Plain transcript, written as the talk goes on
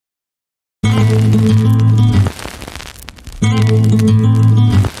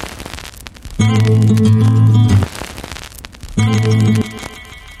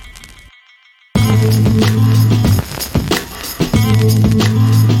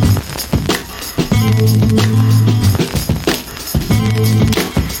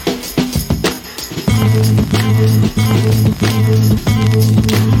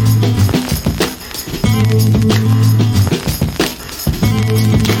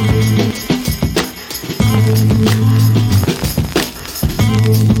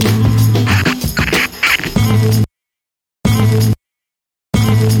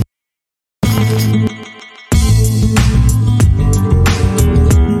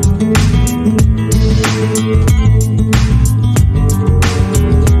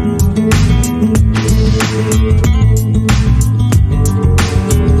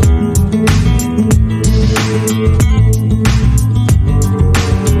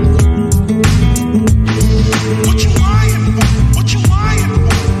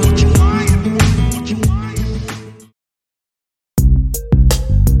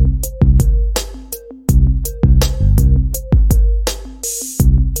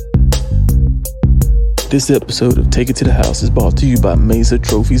This episode of Take It to the House is brought to you by Mesa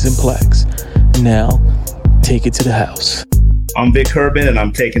Trophies and Plaques. Now, take it to the house. I'm Vic Herbin, and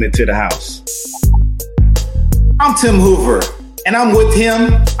I'm taking it to the house. I'm Tim Hoover, and I'm with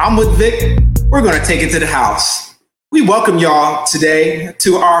him. I'm with Vic. We're going to take it to the house. We welcome y'all today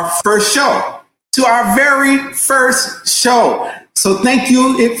to our first show, to our very first show. So thank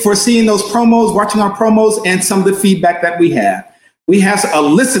you for seeing those promos, watching our promos, and some of the feedback that we have. We have a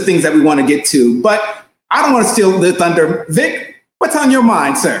list of things that we want to get to, but I don't want to steal the thunder. Vic, what's on your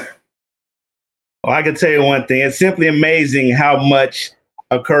mind, sir? Well, I can tell you one thing. It's simply amazing how much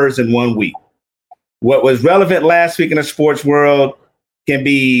occurs in 1 week. What was relevant last week in the sports world can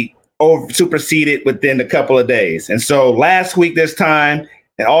be superseded within a couple of days. And so last week, this time,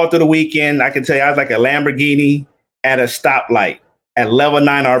 and all through the weekend, I can tell you I was like a Lamborghini at a stoplight at level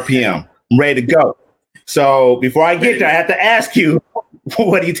 9 RPM. I'm ready to go. So before I get there, I have to ask you,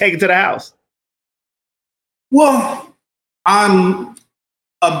 what are you taking to the house? Well, I'm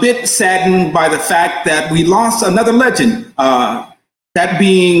a bit saddened by the fact that we lost another legend, that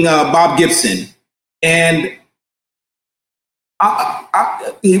being Bob Gibson. And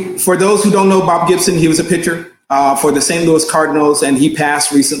for those who don't know Bob Gibson, he was a pitcher for the St. Louis Cardinals, and he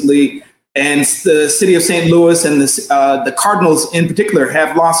passed recently. And the city of St. Louis and the Cardinals in particular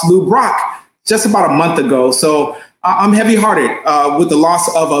have lost Lou Brock just about a month ago. So I'm heavy-hearted with the loss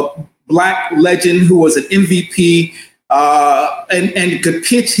of a Black legend who was an MVP and could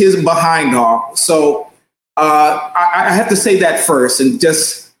pitch his behind off. So I have to say that first and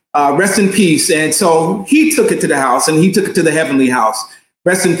just rest in peace. And so he took it to the house and he took it to the heavenly house.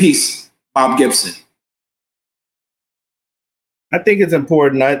 Rest in peace, Bob Gibson. I think it's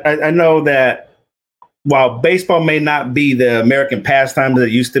important. I know that while baseball may not be the American pastime that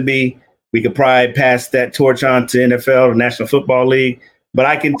it used to be, we could probably pass that torch on to NFL, the National Football League. But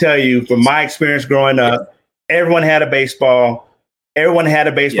I can tell you from my experience growing up, everyone had a baseball. Everyone had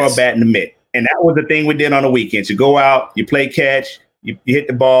a baseball Yes. bat in the mitt. And that was the thing we did on the weekends. You go out, you play catch, you hit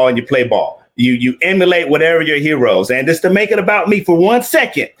the ball, and you play ball. You emulate whatever your heroes. And just to make it about me for 1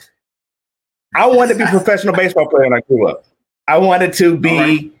 second, I wanted to be a professional baseball player when I grew up. I wanted to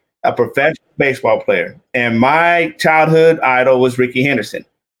be a professional baseball player. And my childhood idol was Rickey Henderson.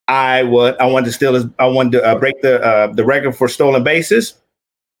 I wanted to break the record for stolen bases,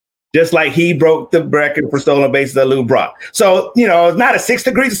 just like he broke the record for stolen bases of Lou Brock. So, it's not a 6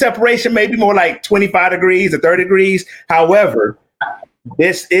 degrees of separation, maybe more like 25 degrees or 30 degrees. However,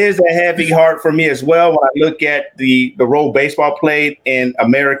 this is a heavy heart for me as well when I look at the role baseball played in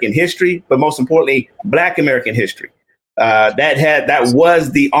American history, but most importantly, Black American history. That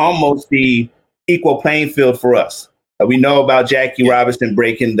was almost the equal playing field for us. We know about Jackie Robinson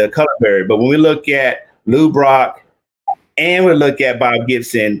breaking the color barrier, but when we look at Lou Brock and we look at Bob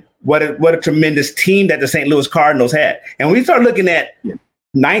Gibson, what a tremendous team that the St. Louis Cardinals had. And when we start looking at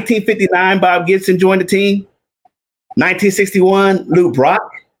 1959, Bob Gibson joined the team. 1961, Lou Brock,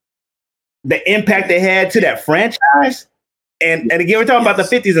 the impact they had to that franchise. And again, we're talking about the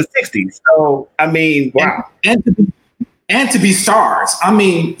 50s and 60s. So, I mean, wow. And to be stars. I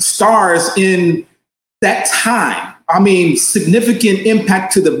mean, stars in that time. I mean, significant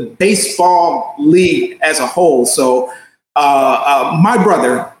impact to the baseball league as a whole. So my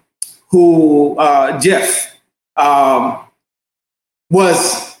brother, who Jeff,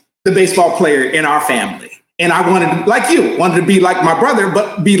 was the baseball player in our family. And I wanted to be like my brother,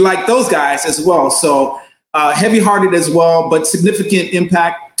 but be like those guys as well. So heavy-hearted as well, but significant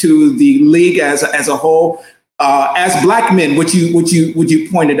impact to the league as a whole, as Black men, which you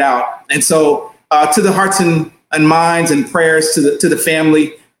pointed out. And so to the hearts and minds and prayers to the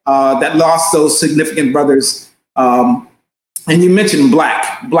family that lost those significant brothers. And you mentioned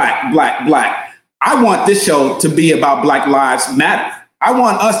black. I want this show to be about Black Lives Matter. I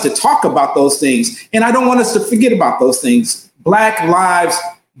want us to talk about those things, and I don't want us to forget about those things. Black lives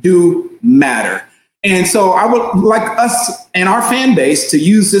do matter. And so I would like us and our fan base to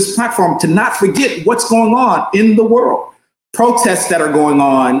use this platform to not forget what's going on in the world, protests that are going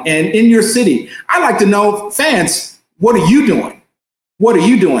on and in your city. I'd like to know, fans, what are you doing? What are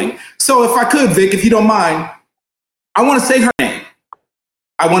you doing? So if I could, Vic, if you don't mind, I want to say her name.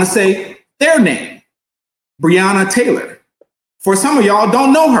 I want to say their name, Breonna Taylor. For some of y'all,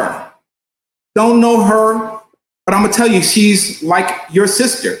 don't know her, but I'm gonna tell you, she's like your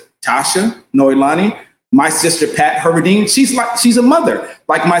sister, Tasha Noelani, my sister, Pat Herberdine. She's a mother,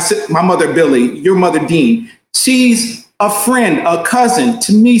 like my mother, Billy, your mother, Dean. She's a friend, a cousin,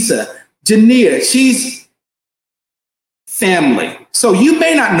 Tamisa, Jania. She's family. So you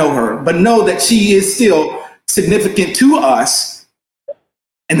may not know her, but know that she is still significant to us,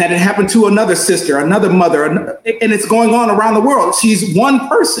 and that it happened to another sister, another mother, and it's going on around the world. She's one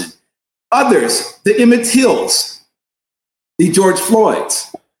person. Others, the Emmett Tills, the George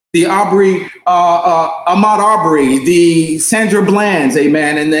Floyds, the Ahmaud Arbery, the Sandra Blands,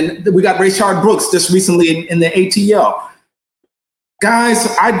 amen. And then we got Rayshard Brooks just recently in the ATL.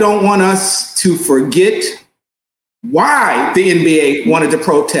 Guys, I don't want us to forget why the NBA wanted to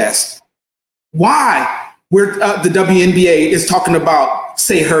protest, why the WNBA is talking about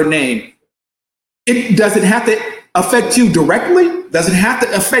say her name. Does it have to affect you directly? Does it have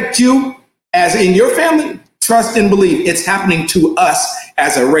to affect you as in your family? Trust and believe it's happening to us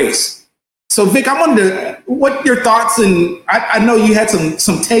as a race. So Vic, I wanted to, what your thoughts, and I know you had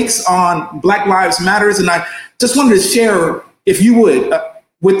some takes on Black Lives Matters, and I just wanted to share, if you would,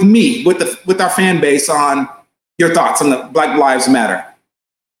 with me, with our fan base on your thoughts on the Black Lives Matter.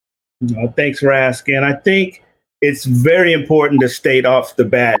 Thanks for asking. I think it's very important to state off the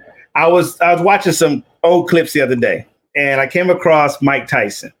bat. I was watching some old clips the other day, and I came across Mike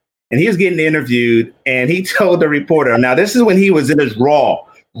Tyson, and he was getting interviewed, and he told the reporter, now this is when he was in his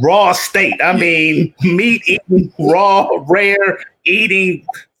raw state. I mean, meat eating, raw, rare, eating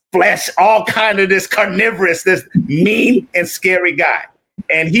flesh, all kind of this carnivorous, this mean and scary guy.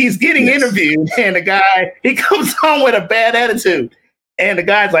 And he's getting interviewed, and the guy, he comes on with a bad attitude. And the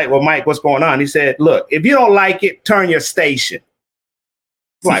guy's like, well, Mike, what's going on? He said, look, if you don't like it, turn your station.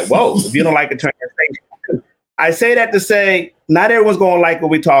 I'm like, whoa, if you don't like it, turn your station. I say that to say, not everyone's going to like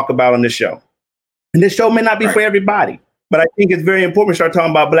what we talk about on this show. And this show may not be for everybody, but I think it's very important to start talking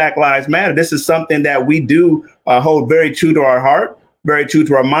about Black Lives Matter. This is something that we do hold very true to our heart, very true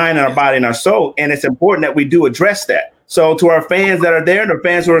to our mind and our body and our soul. And it's important that we do address that. So to our fans that are there and the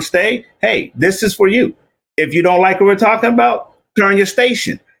fans who are staying, hey, this is for you. If you don't like what we're talking about, turn your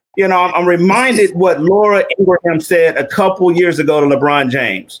station. You know, I'm reminded what Laura Ingraham said a couple years ago to LeBron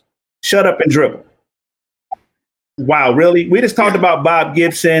James. Shut up and dribble. Wow, really? We just talked about Bob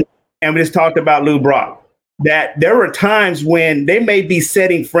Gibson and we just talked about Lou Brock. That there were times when they may be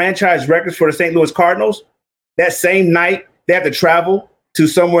setting franchise records for the St. Louis Cardinals. That same night, they have to travel to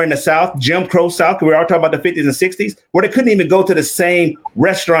somewhere in the South, Jim Crow South, we're all talking about the 50s and 60s, where they couldn't even go to the same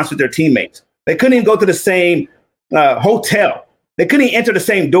restaurants with their teammates. They couldn't even go to the same hotel. They couldn't even enter the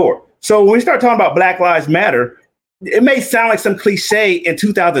same door. So when we start talking about Black Lives Matter, it may sound like some cliche in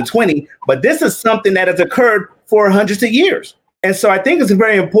 2020, but this is something that has occurred for hundreds of years. And so I think it's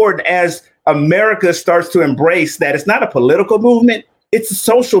very important as America starts to embrace that it's not a political movement, it's a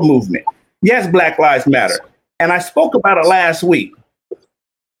social movement. Yes, Black Lives Matter. And I spoke about it last week.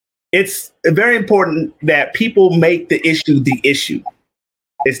 It's very important that people make the issue.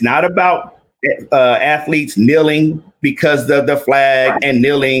 It's not about athletes kneeling because of the flag and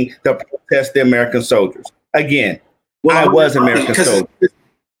kneeling to protest the American soldiers. Again, I was American soldier.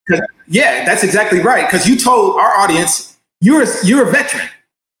 Yeah, that's exactly right. Because you told our audience you're a veteran.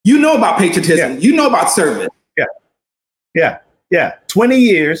 You know about patriotism. Yeah. You know about service. Yeah. 20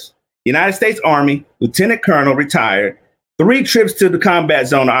 years, United States Army, Lieutenant Colonel, retired. 3 trips to the combat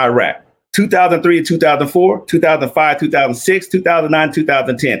zone of Iraq. 2003 to 2004, 2005, 2006, 2009,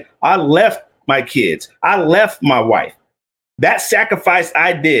 2010. I left my kids. I left my wife. That sacrifice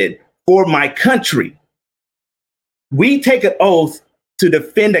I did for my country. We take an oath to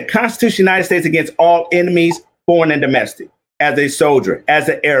defend the Constitution of the United States against all enemies, foreign and domestic, as a soldier, as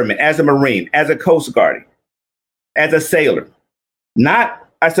an airman, as a Marine, as a Coast Guard, as a sailor. Not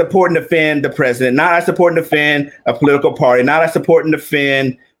I support and defend the president, not I support and defend a political party, not I support and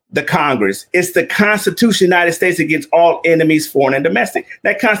defend the Congress. It's the Constitution of the United States against all enemies, foreign and domestic.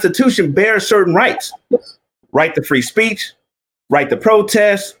 That Constitution bears certain rights. Right to free speech, right to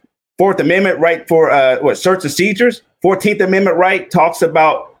protest, Fourth Amendment right for search and seizures. 14th Amendment right talks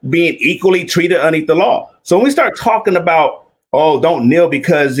about being equally treated underneath the law. So when we start talking about, oh, don't kneel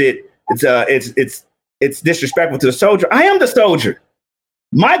because it's disrespectful to the soldier. I am the soldier.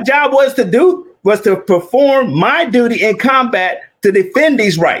 My job was to perform my duty in combat to defend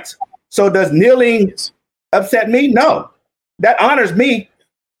these rights. So does kneeling upset me? No, that honors me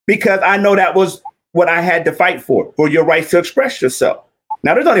because I know that was what I had to fight for your rights to express yourself.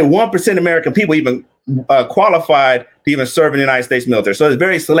 Now, there's only 1% of American people even qualified to even serve in the United States military. So there's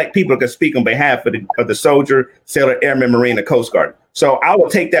very select people who can speak on behalf of the soldier, sailor, airman, Marine, and Coast Guard. So I will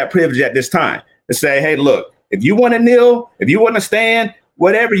take that privilege at this time to say, hey, look, if you want to kneel, if you want to stand,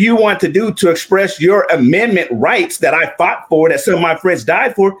 whatever you want to do to express your amendment rights that I fought for, that some of my friends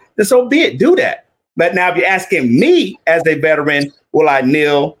died for, then so be it. Do that. But now if you're asking me as a veteran, will I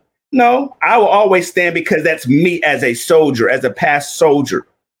kneel? No, I will always stand because that's me as a soldier, as a past soldier.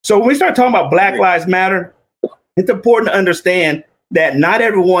 So when we start talking about Black Lives Matter, it's important to understand that not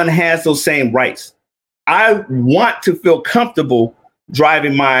everyone has those same rights. I want to feel comfortable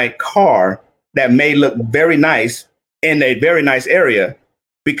driving my car that may look very nice in a very nice area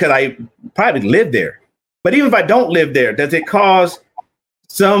because I probably live there. But even if I don't live there, does it cause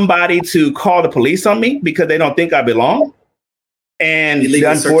somebody to call the police on me because they don't think I belong? And the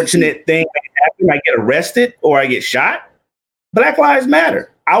unfortunate thing happen, I get arrested or I get shot. Black Lives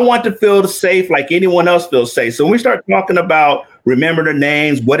Matter. I want to feel safe like anyone else feels safe. So when we start talking about remember their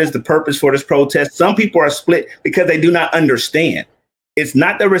names, what is the purpose for this protest? Some people are split because they do not understand. It's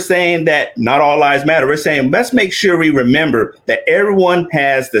not that we're saying that not all lives matter. We're saying let's make sure we remember that everyone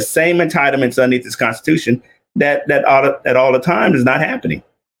has the same entitlements underneath this Constitution. That all the time is not happening.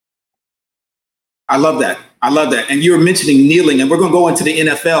 I love that. And you were mentioning kneeling, and we're going to go into the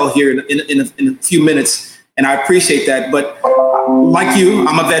NFL here in a few minutes, and I appreciate that. But like you,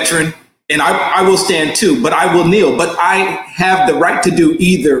 I'm a veteran, and I will stand too, but I will kneel. But I have the right to do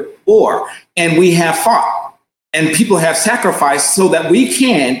either or, and we have fought, and people have sacrificed so that we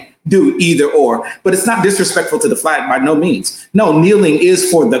can do either or. But it's not disrespectful to the flag by no means. No, kneeling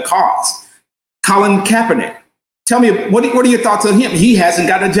is for the cause. Colin Kaepernick, tell me, what are your thoughts on him? He hasn't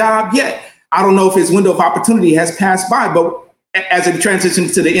got a job yet. I don't know if his window of opportunity has passed by, but as it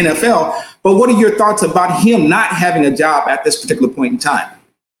transitions to the NFL, but what are your thoughts about him not having a job at this particular point in time?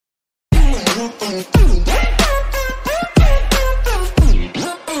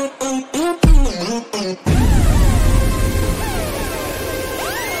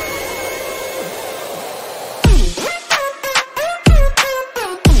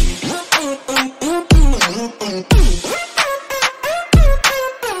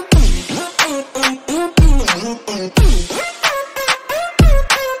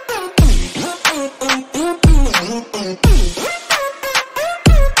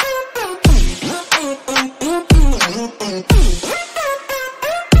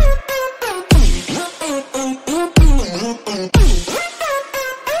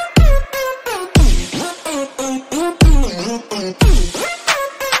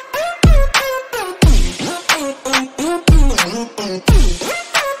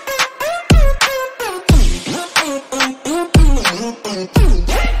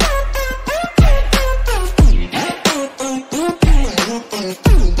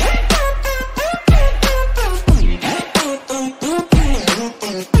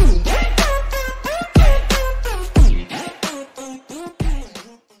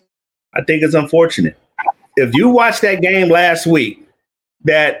 I think it's unfortunate. If you watched that game last week,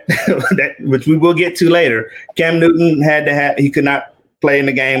 that which we will get to later, Cam Newton he could not play in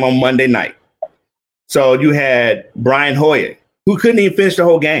the game on Monday night. So you had Brian Hoyer, who couldn't even finish the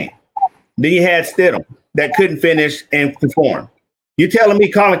whole game. Then you had Stidham that couldn't finish and perform. You're telling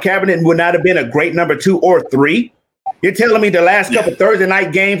me Colin Kaepernick would not have been a great number 2 or 3? You're telling me the last couple Thursday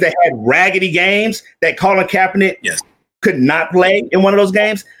night games that had raggedy games that Colin Kaepernick could not play in one of those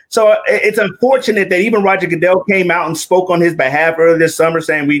games? So it's unfortunate that even Roger Goodell came out and spoke on his behalf earlier this summer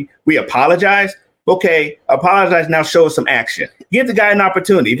saying we apologize. Okay, apologize now, show us some action. Give the guy an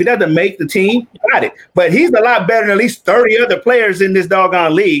opportunity. If he doesn't make the team, got it. But he's a lot better than at least 30 other players in this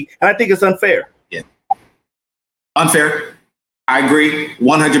doggone league, and I think it's unfair. Yeah. Unfair. I agree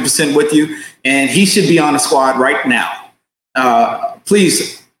 100% with you, and he should be on the squad right now.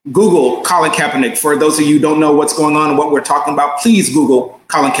 Please Google Colin Kaepernick. For those of you who don't know what's going on and what we're talking about, please Google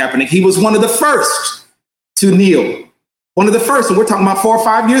Colin Kaepernick. He was one of the first to kneel. One of the first, and we're talking about 4 or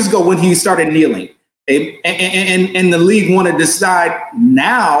 5 years ago when he started kneeling. And the league want to decide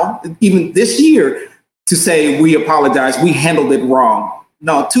now, even this year, to say we apologize, we handled it wrong.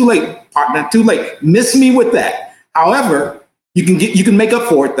 No, too late, partner, too late. Miss me with that. However, you can make up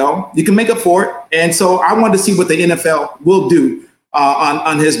for it, though. You can make up for it. And so I want to see what the NFL will do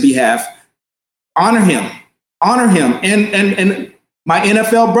on his behalf. Honor him, and my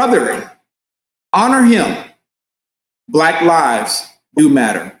NFL brethren, honor him. Black lives do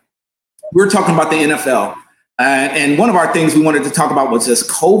matter. We're talking about the NFL. And one of our things we wanted to talk about was just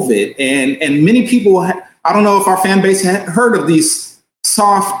COVID. And many people, I don't know if our fan base had heard of these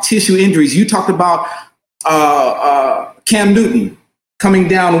soft tissue injuries. You talked about Cam Newton coming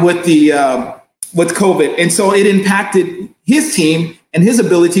down with COVID. And so it impacted his team and his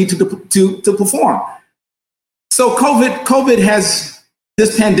ability to perform. So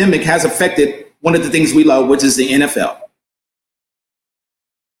this pandemic has affected one of the things we love, which is the NFL.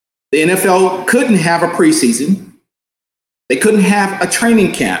 The NFL couldn't have a preseason. They couldn't have a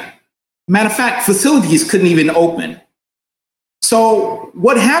training camp. Matter of fact, facilities couldn't even open. So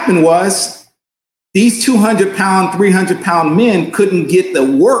what happened was these 200-pound, 300-pound men couldn't get the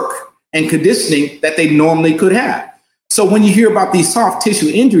work and conditioning that they normally could have. So when you hear about these soft tissue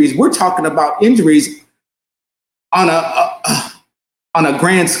injuries, we're talking about injuries on a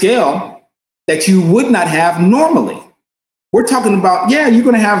grand scale that you would not have normally. We're talking about, you're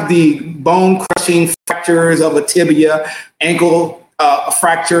going to have the bone-crushing fractures of a tibia, ankle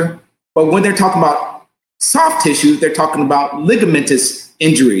fracture. But when they're talking about soft tissue, they're talking about ligamentous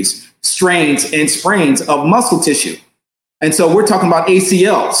injuries, strains and sprains of muscle tissue. And so we're talking about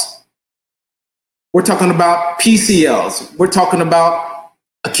ACLs. We're talking about PCLs. We're talking about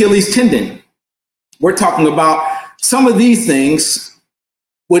Achilles tendon. We're talking about some of these things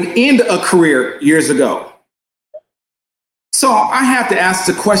would end a career years ago. So I have to ask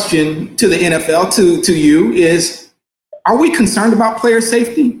the question to the NFL, to you, is, are we concerned about player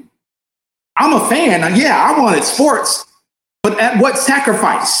safety? I'm a fan. I wanted sports, but at what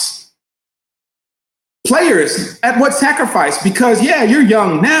sacrifice? Players, at what sacrifice? Because, you're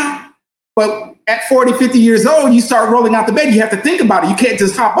young now, but at 40, 50 years old, you start rolling out the bed. You have to think about it. You can't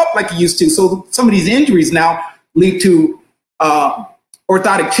just hop up like you used to. So some of these injuries now lead to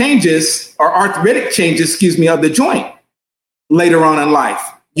orthotic changes or arthritic changes, of the joint later on in life.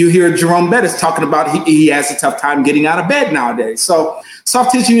 You hear Jerome Bettis talking about he has a tough time getting out of bed nowadays. So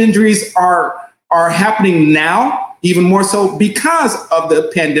soft tissue injuries are happening now, even more so because of the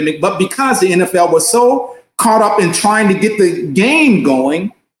pandemic, but because the NFL was so caught up in trying to get the game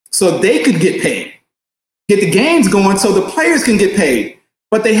going so they could get paid, get the games going so the players can get paid.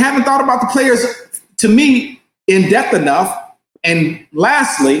 But they haven't thought about the players, to me, in depth enough. And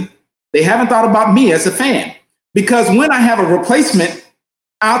lastly, they haven't thought about me as a fan. Because when I have a replacement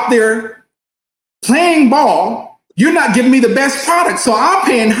out there playing ball, you're not giving me the best product. So I'm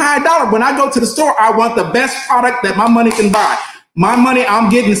paying high dollar. When I go to the store, I want the best product that my money can buy. My money, I'm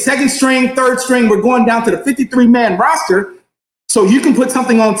getting second string, third string. We're going down to the 53-man roster. So you can put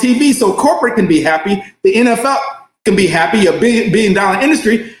something on TV so corporate can be happy. The NFL can be happy, a billion-dollar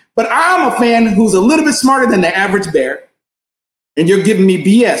industry. But I'm a fan who's a little bit smarter than the average bear. And you're giving me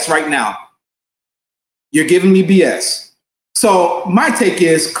BS right now. You're giving me BS. So my take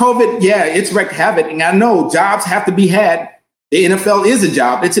is COVID, it's wreaked havoc. And I know jobs have to be had. The NFL is a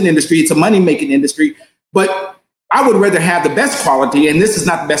job. It's an industry. It's a money-making industry. But I would rather have the best quality, and this is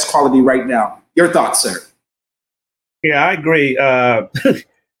not the best quality right now. Your thoughts, sir? Yeah, I agree. I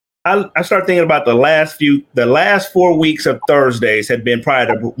start thinking about the last 4 weeks of Thursdays have been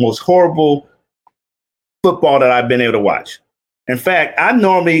probably the most horrible football that I've been able to watch. In fact, I'm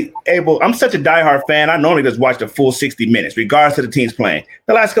such a diehard fan. I normally just watch the full 60 minutes, regardless of the teams playing.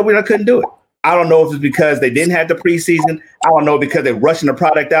 The last couple weeks, I couldn't do it. I don't know if it's because they didn't have the preseason. I don't know because they're rushing the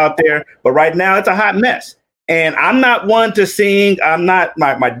product out there. But right now, it's a hot mess. And I'm not one to sing. I'm not,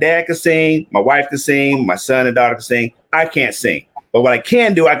 my dad can sing, my wife can sing, my son and daughter can sing. I can't sing. But what I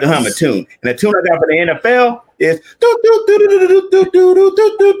can do, I can hum a tune. And the tune I got for the NFL is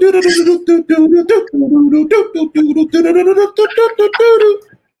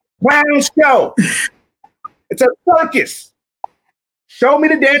Brown Show. It's a circus. Show me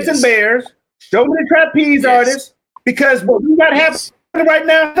the dancing bears. Show me the trapeze artists. Because what we got happening right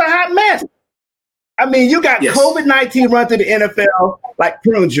now is a hot mess. I mean, you got COVID-19 run through the NFL like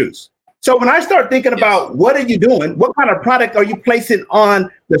prune juice. So when I start thinking about what are you doing, what kind of product are you placing on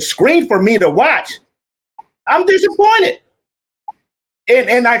the screen for me to watch, I'm disappointed.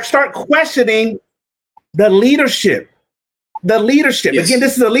 And I start questioning the leadership. Yes. Again,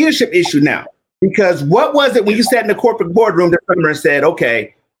 this is a leadership issue now. Because what was it when you sat in the corporate boardroom this summer and said,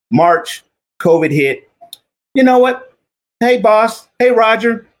 okay, March, COVID hit. You know what? Hey, boss. Hey,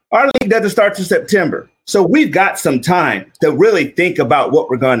 Roger. Our league doesn't start till September. So we've got some time to really think about what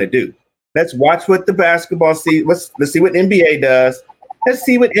we're going to do. Let's watch what the basketball see. Let's see what NBA does. Let's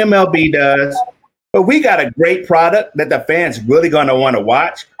see what MLB does. But we got a great product that the fans really going to want to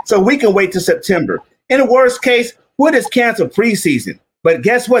watch. So we can wait till September. In the worst case, we'll just cancel preseason. But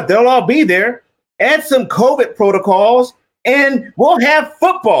guess what? They'll all be there. Add some COVID protocols and we'll have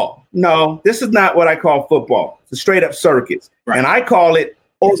football. No, this is not what I call football. It's a straight up circus. Right. And I call it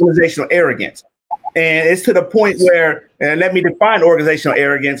organizational arrogance. And it's to the point where, and let me define organizational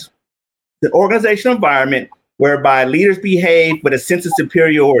arrogance, the organizational environment whereby leaders behave with a sense of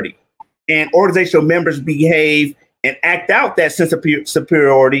superiority and organizational members behave and act out that sense of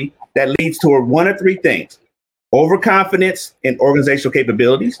superiority that leads to one of three things: overconfidence in organizational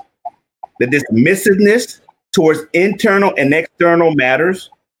capabilities, the dismissiveness towards internal and external matters,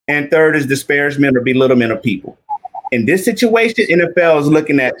 and third is disparagement or belittlement of people. In this situation, NFL is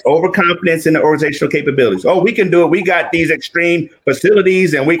looking at overconfidence in the organizational capabilities. Oh, we can do it. We got these extreme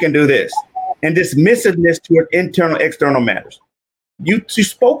facilities and we can do this. And dismissiveness toward internal, external matters. You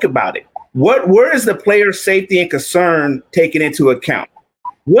spoke about it. Where is the player's safety and concern taken into account?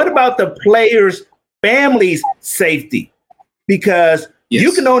 What about the player's family's safety? Because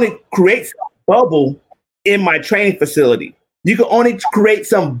you can only create some bubble in my training facility. You can only create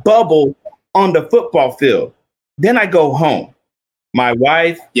some bubble on the football field. Then I go home. My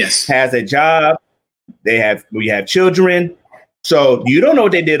wife has a job. We have children. So you don't know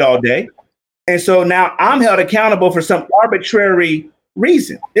what they did all day. And so now I'm held accountable for some arbitrary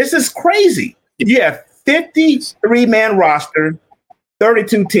reason. This is crazy. You have 53-man roster,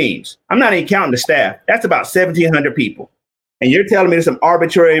 32 teams. I'm not even counting the staff. That's about 1,700 people. And you're telling me there's some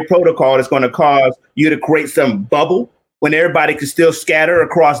arbitrary protocol that's going to cause you to create some bubble when everybody can still scatter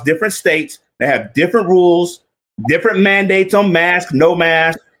across different states. They have different rules, different mandates on mask, no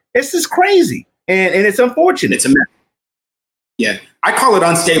mask. It's just crazy. And it's unfortunate. It's a mess. Yeah, I call it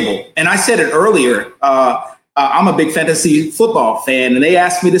unstable. And I said it earlier. I'm a big fantasy football fan, and they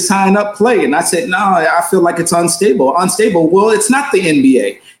asked me to sign up, play. And I said, no, I feel like it's unstable. Unstable. Well, it's not the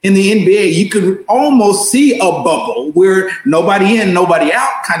NBA. In the NBA, you could almost see a bubble where nobody in, nobody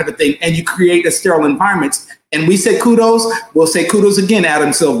out kind of a thing. And you create a sterile environment. And we say kudos. We'll say kudos again,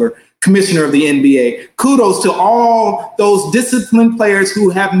 Adam Silver, commissioner of the NBA. Kudos to all those disciplined players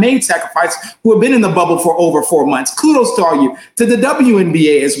who have made sacrifice, who have been in the bubble for over 4 months. Kudos to all you, to the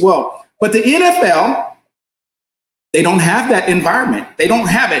WNBA as well. But the NFL, they don't have that environment. They don't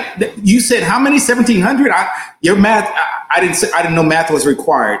have it. You said how many? 1,700? Your math, I didn't know math was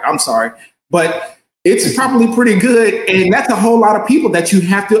required. I'm sorry. But it's probably pretty good. And that's a whole lot of people that you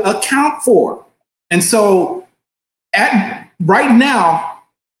have to account for. And so right now,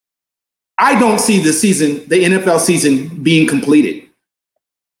 I don't see the NFL season being completed.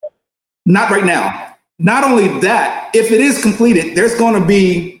 Not right now. Not only that, if it is completed, there's going to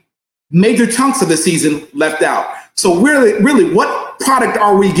be major chunks of the season left out. So really, what product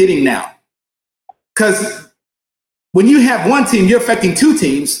are we getting now? Because when you have one team, you're affecting two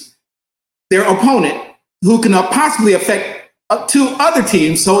teams, their opponent, who can possibly affect two other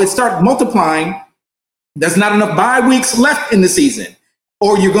teams. So it starts multiplying. There's not enough bye weeks left in the season,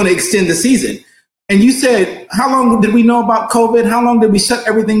 or you're going to extend the season. And you said, how long did we know about COVID? How long did we shut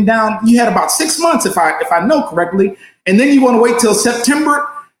everything down? You had about 6 months, if I know correctly. And then you want to wait till September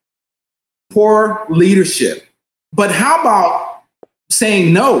for leadership. But how about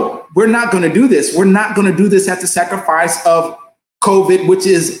saying, no, we're not going to do this. We're not going to do this at the sacrifice of COVID, which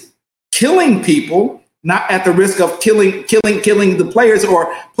is killing people, not at the risk of killing the players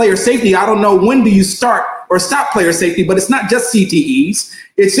or player safety. I don't know, when do you start or stop player safety, but it's not just CTEs.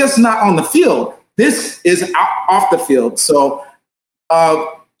 It's just not on the field. This is off the field. So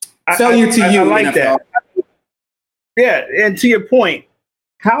failure to you. I like NFL. That. Yeah, and to your point,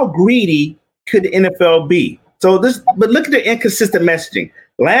 how greedy could the NFL be? But look at the inconsistent messaging.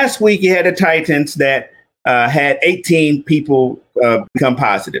 Last week, you had the Titans that had 18 people become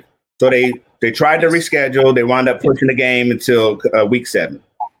positive. So they tried to reschedule. They wound up pushing the game until week 7.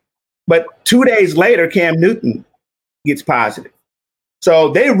 But 2 days later, Cam Newton gets positive. So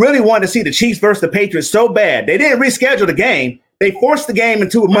they really wanted to see the Chiefs versus the Patriots so bad. They didn't reschedule the game. They forced the game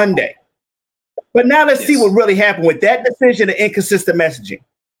into a Monday. But now let's see what really happened with that decision and inconsistent messaging.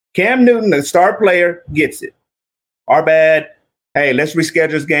 Cam Newton, the star player, gets it. Our bad. Hey, let's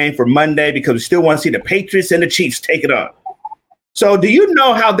reschedule this game for Monday because we still want to see the Patriots and the Chiefs take it on. So do you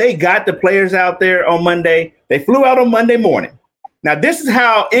know how they got the players out there on Monday? They flew out on Monday morning. Now, this is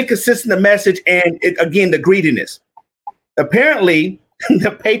how inconsistent the message and, again, the greediness. Apparently,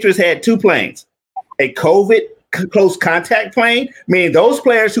 the Patriots had 2 planes, a COVID close contact plane, meaning those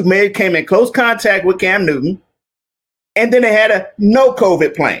players who came in close contact with Cam Newton, and then they had a no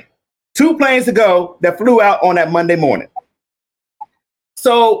COVID plane. 2 planes to go that flew out on that Monday morning.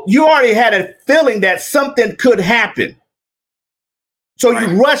 So you already had a feeling that something could happen. So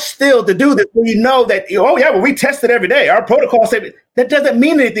you rush still to do this when you know that, oh yeah, well, we tested every day. Our protocol said that doesn't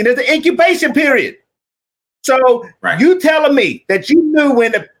mean anything. There's an incubation period. So you telling me that you knew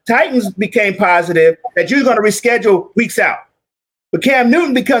when the Titans became positive that you're going to reschedule weeks out. But Cam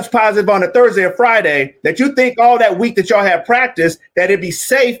Newton becomes positive on a Thursday or Friday, that you think all that week that y'all have practice, that it'd be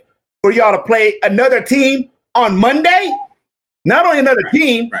safe for y'all to play another team on Monday? Not only another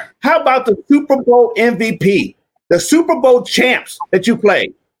team, how about the Super Bowl MVP, the Super Bowl champs that you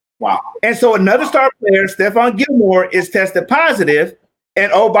played? Wow. And so another star player, Stephon Gilmore, is tested positive.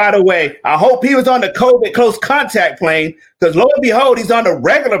 And oh, by the way, I hope he was on the COVID close contact plane, because lo and behold, he's on the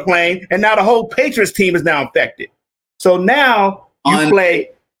regular plane, and now the whole Patriots team is now infected. So now you play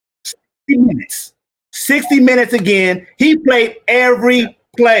 60 minutes. 60 minutes again. He played every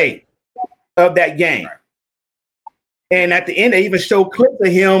play of that game. And at the end, they even show clips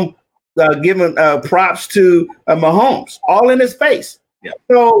of him giving props to Mahomes, all in his face. Yeah.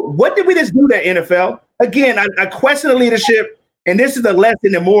 So what did we just do there, NFL? Again, I question the leadership, and this is a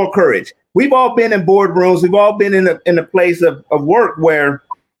lesson in moral courage. We've all been in boardrooms. We've all been in a place of work where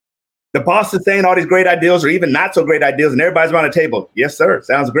the boss is saying all these great ideas or even not so great ideas, and everybody's around the table. Yes, sir.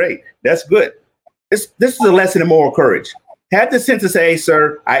 Sounds great. That's good. This is a lesson in moral courage. Have the sense to say, hey,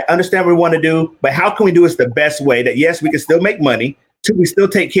 sir, I understand what we want to do, but how can we do this the best way that, yes, we can still make money, 2, we still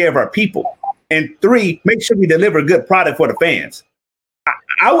take care of our people, and 3, make sure we deliver a good product for the fans.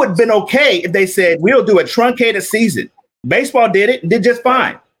 I would have been okay if they said, we'll do a truncated season. Baseball did it, did just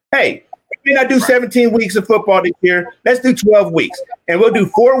fine. Hey, we not do 17 weeks of football this year. Let's do 12 weeks. And we'll do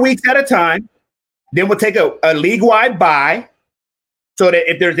 4 weeks at a time. Then we'll take a league-wide bye so that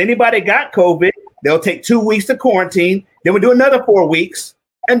if there's anybody got COVID, they'll take 2 weeks to quarantine. Then we'll do another 4 weeks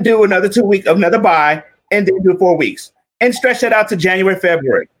and do another 2 weeks of another bye, and then do 4 weeks and stretch that out to January,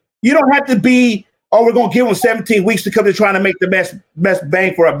 February. You don't have to be, oh, we're going to give them 17 weeks because they're trying to make the best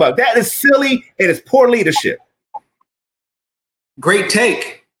bang for our buck. That is silly, and it's poor leadership. Great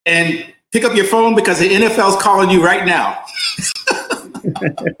take. And pick up your phone because the NFL's calling you right now.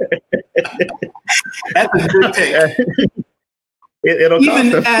 That's a good take. It'll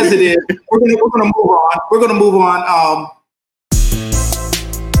even as it is, we're gonna move on. We're gonna move on.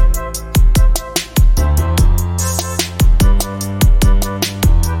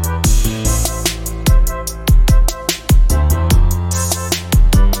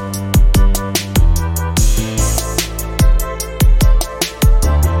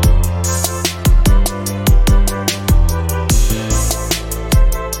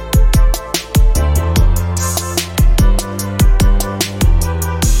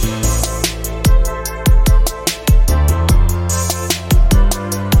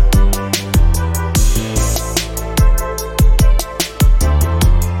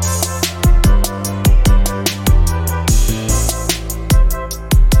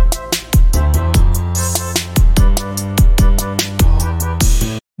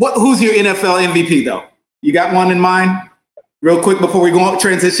 Who's your NFL MVP, though? You got one in mind? Real quick before we go on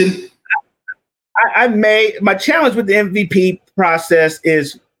transition. My challenge with the MVP process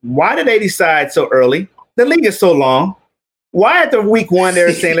is, why did they decide so early? The league is so long. Why at the week 1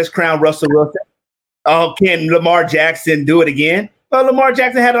 they're saying let's crown Russell Wilson? Oh, can Lamar Jackson do it again? Well, Lamar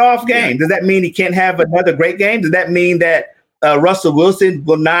Jackson had an off game. Does that mean he can't have another great game? Does that mean that Russell Wilson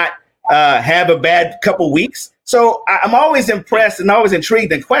will not have a bad couple weeks? So I'm always impressed and always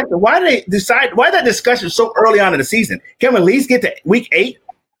intrigued and question, why that discussion so early on in the season? Can we at least get to week 8?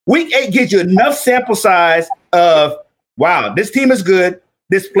 Week 8 gives you enough sample size of, wow, this team is good.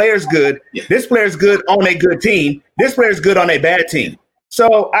 This player is good. Yeah. This player is good on a good team. This player is good on a bad team.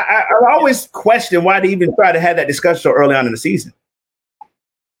 So I always question why they even try to have that discussion so early on in the season.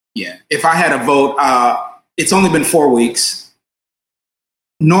 Yeah. If I had a vote, it's only been 4 weeks.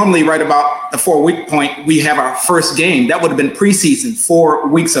 Normally, right about the 4-week point, we have our first game. That would have been preseason, 4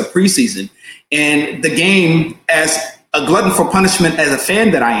 weeks of preseason. And the game, as a glutton for punishment, as a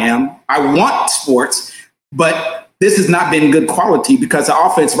fan that I am, I want sports, but this has not been good quality because the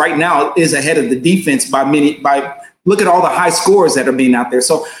offense right now is ahead of the defense by look at all the high scores that are being out there.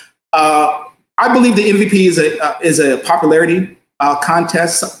 So I believe the MVP is a popularity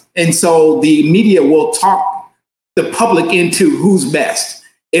contest. And so the media will talk the public into who's best.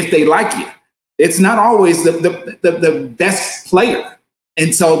 If they like you, it's not always the best player.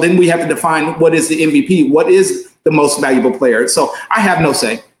 And so then we have to define what is the MVP? What is the most valuable player. So I have no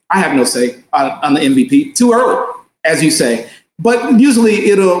say. On the MVP. Too early, as you say. But usually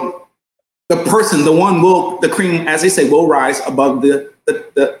the cream, as they say, will rise above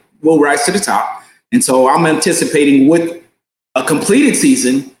will rise to the top. And so I'm anticipating with a completed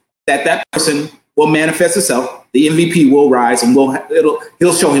season that person will manifest itself. The MVP will rise and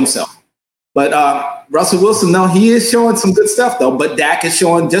he'll show himself. But Russell Wilson, no, he is showing some good stuff though. But Dak is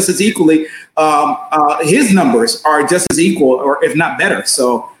showing just as equally. His numbers are just as equal, or if not better.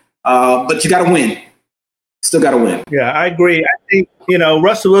 So, but you got to win. Still got to win. Yeah, I agree. I think,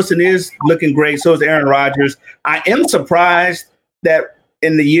 Russell Wilson is looking great. So is Aaron Rodgers. I am surprised that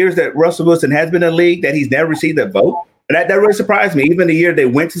in the years that Russell Wilson has been in the league, that he's never received a vote. That really surprised me. Even the year they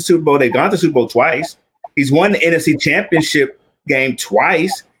went to the Super Bowl, they've gone to the Super Bowl twice. He's won the NFC Championship game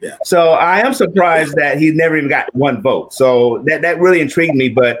twice. Yeah. So I am surprised that he's never even got one vote. So that really intrigued me.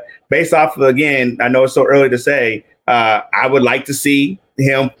 But based off of, again, I know it's so early to say, I would like to see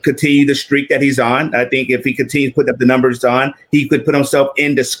him continue the streak that he's on. I think if he continues putting up the numbers on, he could put himself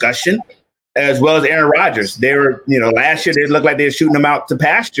in discussion, as well as Aaron Rodgers. They were, last year they looked like they were shooting him out to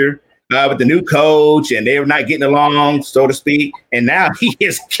pasture with the new coach, and they were not getting along, so to speak. And now he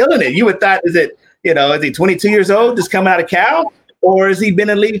is killing it. You would thought, is he 22 years old, just coming out of Cal, or has he been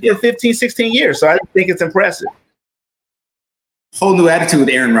in the league for 15, 16 years? So I think it's impressive. Whole new attitude with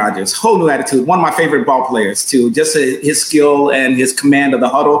Aaron Rodgers. Whole new attitude. One of my favorite ball players, too. Just his skill and his command of the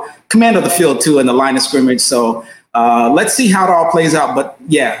huddle, command of the field, too, and the line of scrimmage. So let's see how it all plays out. But,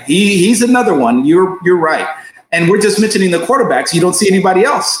 yeah, he's another one. You're right. And we're just mentioning the quarterbacks. You don't see anybody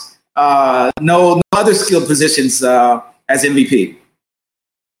else. No other skilled positions as MVP.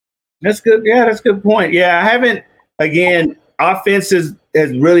 That's good. Yeah, that's a good point. Yeah, I haven't, again, offense has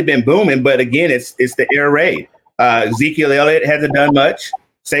really been booming. But, again, it's the air raid. Ezekiel Elliott hasn't done much.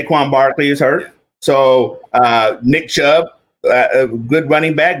 Saquon Barkley is hurt. So Nick Chubb, a good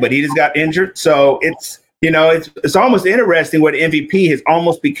running back, but he just got injured. So it's almost interesting where the MVP has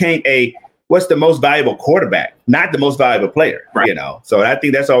almost became what's the most valuable quarterback, not the most valuable player, right. So I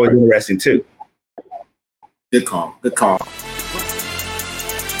think that's always interesting too. Good call. Good call.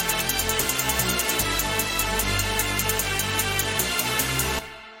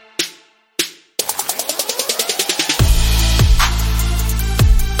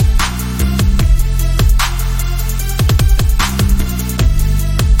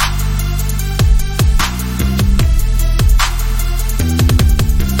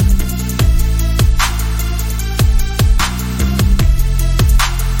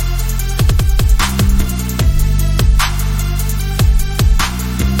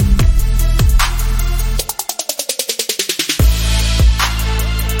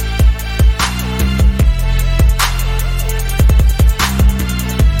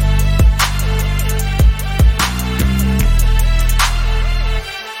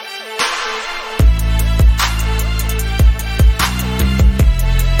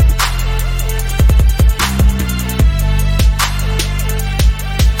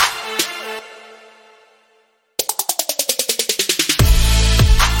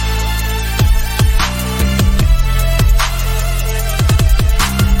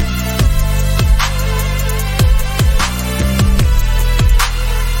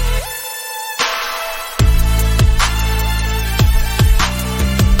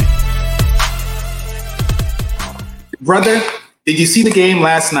 Brother, did you see the game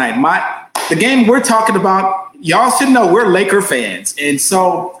last night? The game we're talking about, y'all should know we're Laker fans. And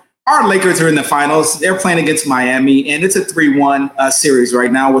so our Lakers are in the finals. They're playing against Miami, and it's a 3-1 series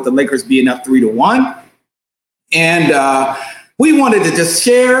right now with the Lakers being up 3-1. And we wanted to just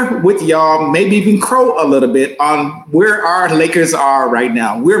share with y'all, maybe even crow a little bit on where our Lakers are right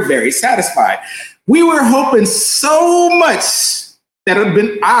now. We're very satisfied. We were hoping so much that it had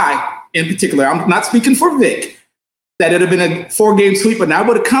been, in particular, I'm not speaking for Vic, that it would have been a 4-game sweep, and I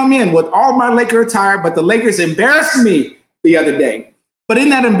would have come in with all my Laker attire, but the Lakers embarrassed me the other day. But in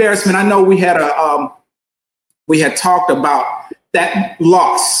that embarrassment, I know we had talked about that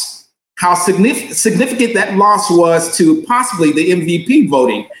loss, how significant that loss was to possibly the MVP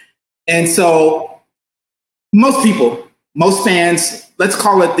voting. And so most people, most fans, let's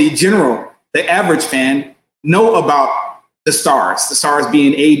call it the average fan, know about the stars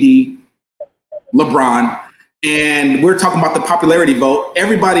being AD, LeBron. And we're talking about the popularity vote.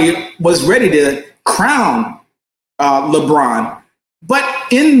 Everybody was ready to crown LeBron.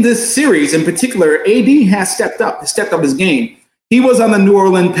 But in this series in particular, AD has stepped up his game. He was on the New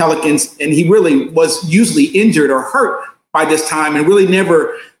Orleans Pelicans, and he really was usually injured or hurt by this time and really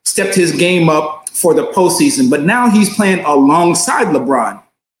never stepped his game up for the postseason. But now he's playing alongside LeBron.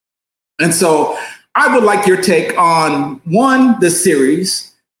 And so I would like your take on, one, the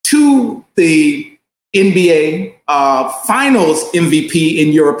series, two, the NBA Finals MVP,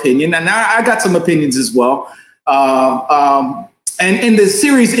 in your opinion. And I got some opinions as well. And the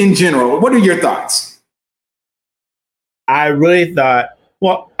series in general. What are your thoughts? I really thought,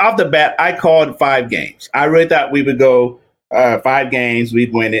 well, off the bat, I called 5 games. I really thought we would go 5 games,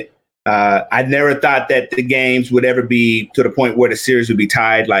 we'd win it. I never thought that the games would ever be to the point where the series would be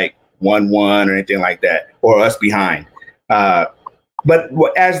tied like 1-1 or anything like that, or us behind. But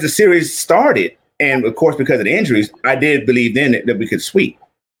as the series started, and of course, because of the injuries, I did believe then that we could sweep.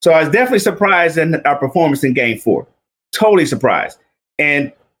 So I was definitely surprised in our performance in Game 4. Totally surprised.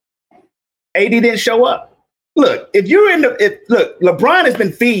 And AD didn't show up. Look, LeBron has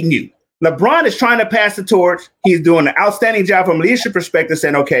been feeding you. LeBron is trying to pass the torch. He's doing an outstanding job from a leadership perspective,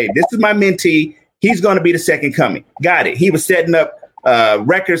 saying, okay, this is my mentee. He's going to be the second coming. Got it. He was setting up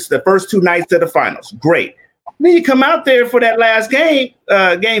records the first 2 nights of the finals. Great. Then you come out there for that last game,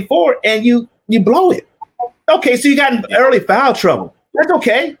 Game 4, and you blow it. Okay, so you got in early foul trouble. That's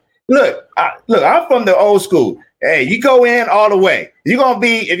okay. Look, I'm from the old school. Hey, you go in all the way. You're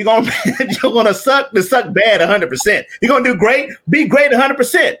gonna suck bad 100%. You're gonna do great, be great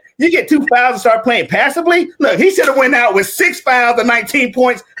 100%. You get 2 fouls and start playing passively. Look, he should have went out with 6 fouls and 19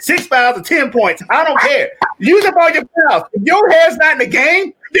 points, 6 fouls and 10 points. I don't care. Use up all your fouls. If your head's not in the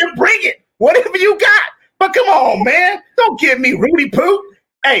game, then bring it. Whatever you got. But come on, man. Don't give me Rudy Poo.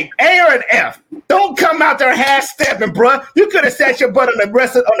 Hey, A or an F. Don't come out there half-stepping, bruh. You could have sat your butt on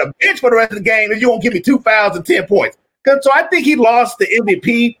the bench for the rest of the game and you won't give me 2 fouls and 10 points. So I think he lost the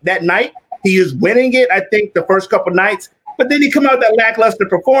MVP that night. He is winning it, I think, the first couple nights. But then he come out with that lackluster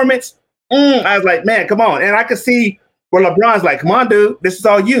performance. I was like, man, come on. And I could see where LeBron's like, come on, dude. This is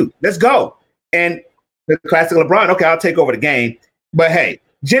all you. Let's go. And the classic LeBron, okay, I'll take over the game. But, hey,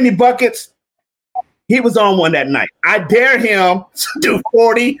 Jimmy Buckets, he was on one that night. I dare him to do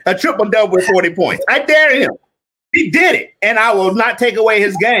a triple-double with 40 points. I dare him. He did it. And I will not take away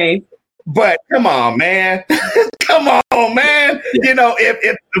his game. But come on, man. Come on, man. Yeah. You know,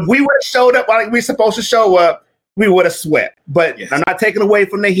 if we would have showed up like we're supposed to show up, we would have swept. But yes. I'm not taking away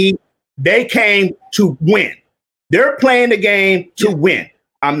from the Heat. They came to win. They're playing the game to win.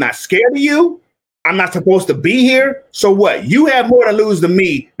 I'm not scared of you. I'm not supposed to be here. So what? You have more to lose than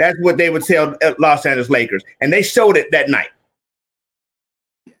me. That's what they would tell Los Angeles Lakers. And they showed it that night.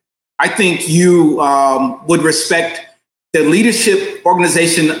 I think you would respect the leadership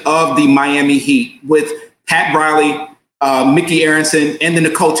organization of the Miami Heat with Pat Riley, Mickey Aronson, and then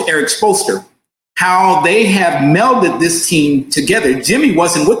the coach Eric Spoelstra, how they have melded this team together. Jimmy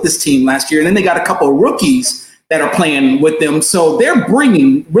wasn't with this team last year, and then they got a couple of rookies that are playing with them. So they're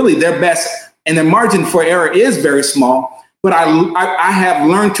bringing really their best, and their margin for error is very small. But I have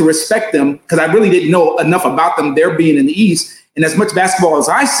learned to respect them because I really didn't know enough about them, they're being in the East. And as much basketball as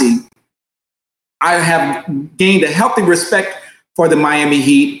I see, I have gained a healthy respect for the Miami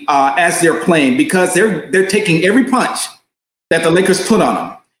Heat as they're playing because they're taking every punch that the Lakers put on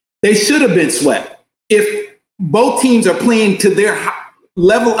them. They should have been swept. If both teams are playing to their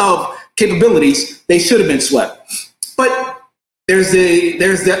level of capabilities, they should have been swept. But there's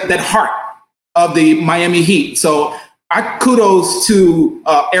that heart of the Miami Heat. So I kudos to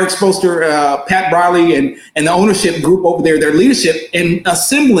Eric Spoelstra, Pat Riley, and the ownership group over there, their leadership in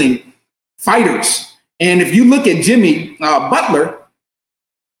assembling fighters. And if you look at Jimmy Butler,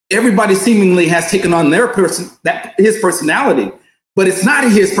 everybody seemingly has taken on his personality, but it's not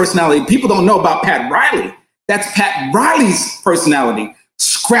his personality. People don't know about Pat Riley. That's Pat Riley's personality.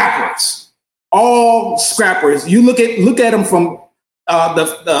 Scrappers, all scrappers. You look at them from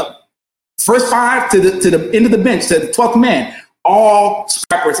the first 5 to the end of the bench, to the 12th man, all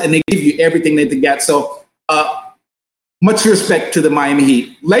scrappers, and they give you everything that they got. So much respect to the Miami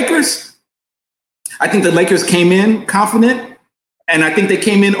Heat. Lakers, I think the Lakers came in confident, and I think they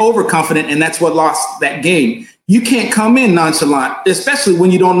came in overconfident, and that's what lost that game. You can't come in nonchalant, especially when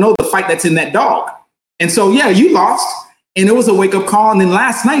you don't know the fight that's in that dog. And so, yeah, you lost, and it was a wake-up call. And then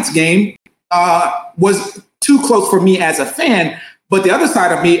last night's game was too close for me as a fan. But the other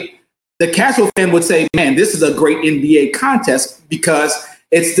side of me, the casual fan would say, man, this is a great NBA contest because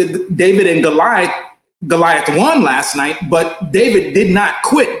it's the David and Goliath. Goliath won last night, but David did not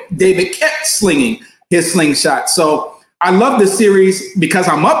quit. David kept slinging his slingshot. So I love this series because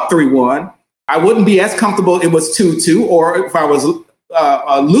I'm up 3-1. I wouldn't be as comfortable if it was 2-2 or if I was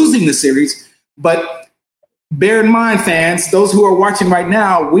losing the series. But bear in mind, fans, those who are watching right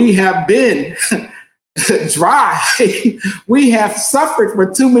now, we have been dry. We have suffered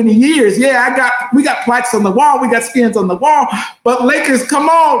for too many years. Yeah, we got plaques on the wall, we got skins on the wall, but Lakers, come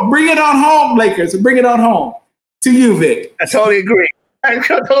on, bring it on home, Lakers, bring it on home. To you, Vic. I totally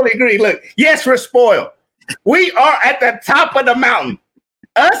agree. Look, yes, we're spoiled. We are at the top of the mountain.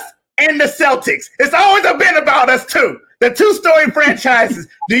 Us and the Celtics. It's always been about us too. The two-story franchises.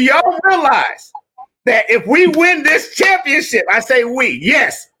 Do y'all realize that if we win this championship, I say we,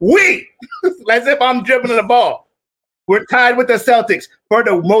 yes, we, as if I'm dribbling the ball, we're tied with the Celtics for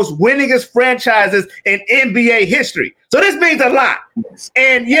the most winningest franchises in NBA history. So this means a lot.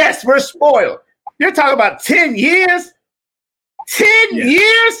 And yes, we're spoiled. You're talking about 10 years? 10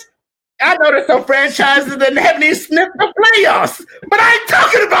 years? I know there's some franchises that haven't even sniffed the playoffs, but I ain't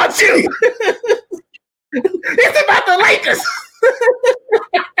talking about you. It's about the Lakers.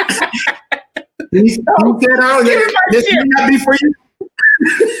 You said earlier, this may not be for you.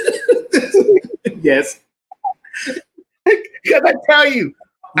 Yes. Because I tell you,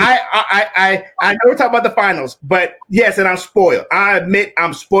 I know we're talking about the finals, but yes, and I'm spoiled. I admit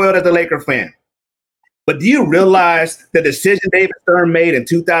I'm spoiled as a Laker fan. But do you realize the decision David Stern made in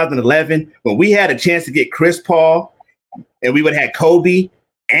 2011 when we had a chance to get Chris Paul and we would have had Kobe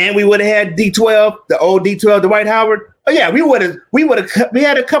and we would have had D12, the old D12, Dwight Howard? Oh yeah, we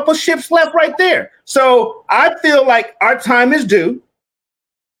had a couple ships left right there. So I feel like our time is due.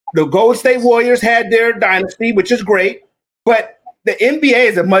 The Golden State Warriors had their dynasty, which is great, but the NBA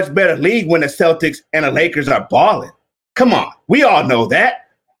is a much better league when the Celtics and the Lakers are balling. Come on, we all know that.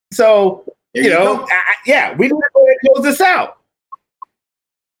 So, we need to go ahead and close this out.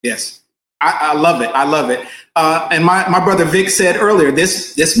 Yes. I love it. I love it. And my brother Vic said earlier,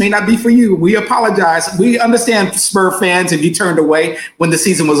 this may not be for you. We apologize. We understand Spur fans if you turned away when the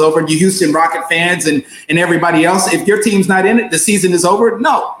season was over. You Houston Rocket fans and everybody else, if your team's not in it, the season is over.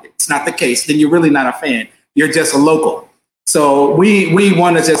 No, it's not the case. Then you're really not a fan. You're just a local. So we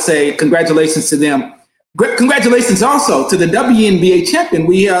want to just say congratulations to them. Congratulations also to the WNBA champion.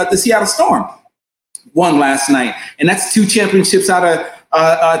 The Seattle Storm won last night, and that's 2 championships out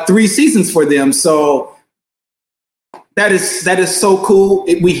of 3 seasons for them. So that is so cool.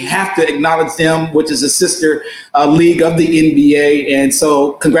 We have to acknowledge them, which is a sister league of the NBA. And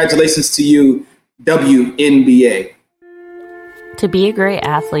so congratulations to you, WNBA. To be a great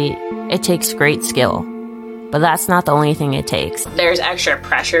athlete, it takes great skill. But that's not the only thing it takes. There's extra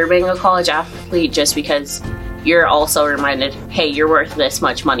pressure being a college athlete just because you're also reminded, hey, you're worth this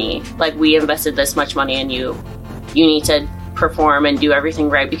much money. Like, we invested this much money in you. You need to perform and do everything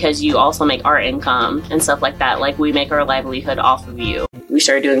right because you also make our income and stuff like that. Like, we make our livelihood off of you. We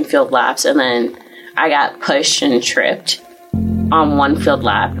started doing field laps, and then I got pushed and tripped on one field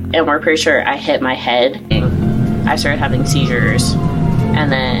lap, and we're pretty sure I hit my head. I started having seizures, and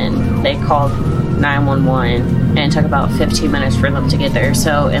then they called 911, and it took about 15 minutes for them to get there.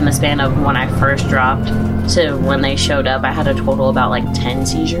 So in the span of when I first dropped to when they showed up, I had a total about like 10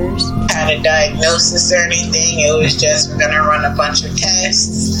 seizures. I had a diagnosis or anything. It was just, we're going to run a bunch of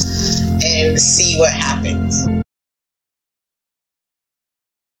tests and see what happens.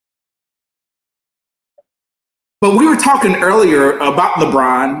 But we were talking earlier about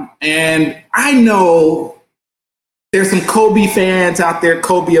LeBron, and I know there's some Kobe fans out there,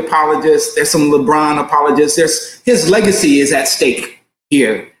 Kobe apologists. There's some LeBron apologists. His legacy is at stake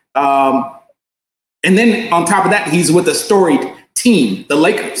here. And then on top of that, he's with a storied team, the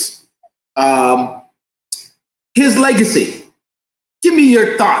Lakers. His legacy. Give me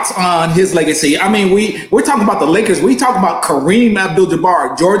your thoughts on his legacy. I mean, we're talking about the Lakers. We talk about Kareem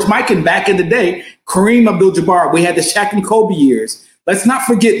Abdul-Jabbar, George Mikan back in the day, Kareem Abdul-Jabbar. We had the Shaq and Kobe years. Let's not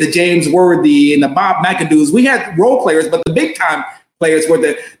forget the James Worthy and the Bob McAdoo's. We had role players, but the big time players were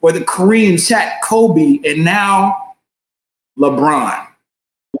the Kareem, Shaq, Kobe, and now LeBron.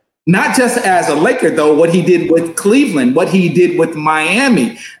 Not just as a Laker, though, what he did with Cleveland, what he did with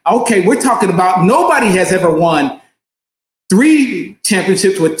Miami. Okay, we're talking about nobody has ever won 3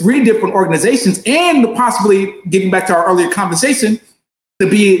 championships with 3 different organizations, and possibly, getting back to our earlier conversation, to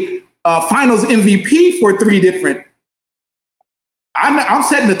be finals MVP for 3 different. I'm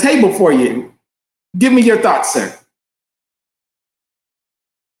setting the table for you. Give me your thoughts, sir.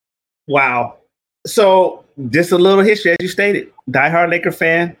 Wow. So just a little history, as you stated. Diehard Laker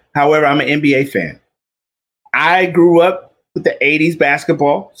fan. However, I'm an NBA fan. I grew up with the 80s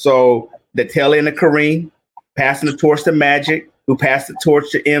basketball. So the tail end of Kareem, passing the torch to Magic, who passed the torch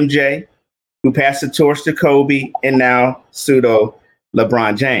to MJ, who passed the torch to Kobe, and now pseudo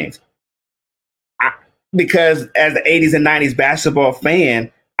LeBron James. Because as the 80s and 90s basketball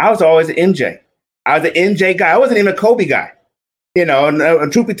fan, I was always an MJ. I was an MJ guy. I wasn't even a Kobe guy. You know,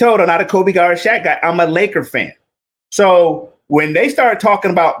 and truth be told, I'm not a Kobe guy or Shaq guy. I'm a Laker fan. So when they started talking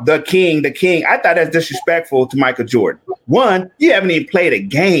about the king, I thought that's disrespectful to Michael Jordan. One, you haven't even played a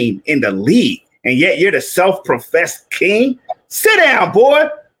game in the league, and yet you're the self-professed king. Sit down, boy,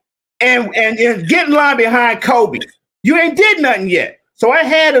 and get in line behind Kobe. You ain't did nothing yet. So I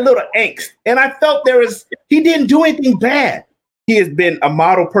had a little angst, and I felt he didn't do anything bad. He has been a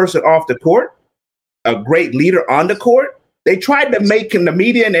model person off the court, a great leader on the court. They tried to make him, the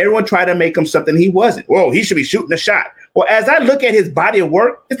media and everyone tried to make him something he wasn't. Whoa, he should be shooting a shot. Well, as I look at his body of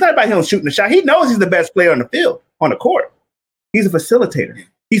work, it's not about him shooting a shot. He knows he's the best player on the field, on the court. He's a facilitator.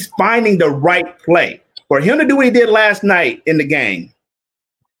 He's finding the right play. For him to do what he did last night in the game,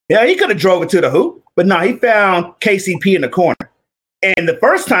 yeah, he could have drove it to the hoop, but no, he found KCP in the corner. And the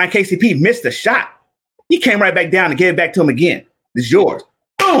first time KCP missed a shot, he came right back down and gave it back to him again. It's yours.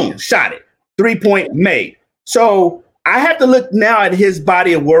 Boom, shot it. 3-point made. So I have to look now at his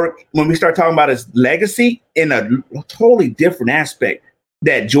body of work when we start talking about his legacy in a totally different aspect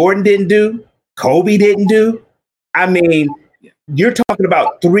that Jordan didn't do, Kobe didn't do. I mean, you're talking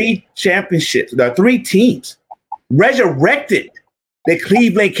about 3 championships, the 3 teams resurrected the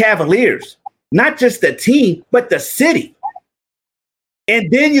Cleveland Cavaliers, not just the team, but the city. And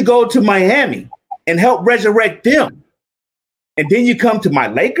then you go to Miami and help resurrect them. And then you come to my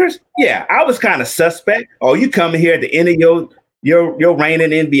Lakers. Yeah, I was kind of suspect. Oh, you coming here at the end of your reign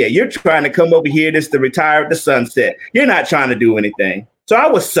in NBA. You're trying to come over here just to retire at the sunset. You're not trying to do anything. So I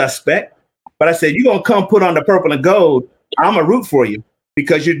was suspect. But I said, you're going to come put on the purple and gold. I'm going to root for you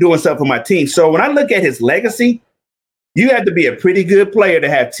because you're doing something for my team. So when I look at his legacy, you have to be a pretty good player to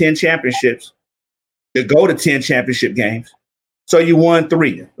have 10 championships, to go to 10 championship games. So you won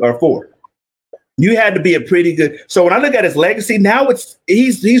 3 or 4. You had to be a pretty good. So when I look at his legacy, now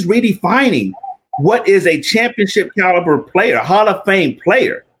he's redefining what is a championship caliber player, a Hall of Fame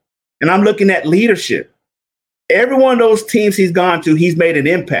player. And I'm looking at leadership. Every one of those teams he's gone to, he's made an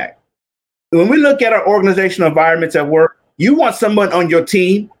impact. When we look at our organizational environments at work, you want someone on your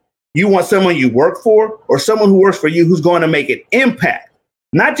team, you want someone you work for, or someone who works for you who's going to make an impact,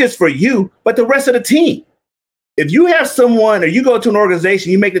 not just for you, but the rest of the team. If you have someone or you go to an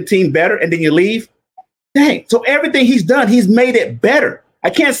organization, you make the team better and then you leave, dang. So everything he's done, he's made it better. I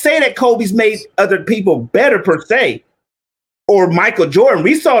can't say that Kobe's made other people better per se, or Michael Jordan.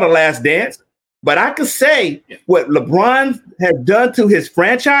 We saw The Last Dance, but I could say what LeBron has done to his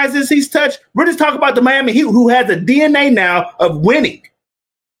franchises he's touched. We're just talking about the Miami Heat, who has a DNA now of winning.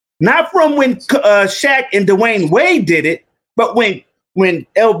 Not from when Shaq and Dwayne Wade did it, but when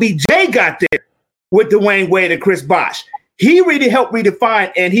LBJ got there with Dwayne Wade and Chris Bosh. He really helped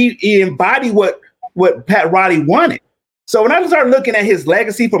redefine, and he embodied what Pat Riley wanted. So when I start looking at his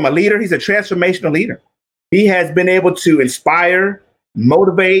legacy from a leader, he's a transformational leader. He has been able to inspire,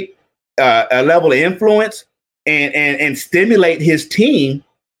 motivate, a level of influence, and stimulate his team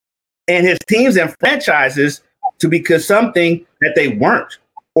and his teams and franchises to become something that they weren't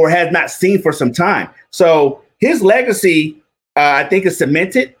or had not seen for some time. So his legacy, I think, is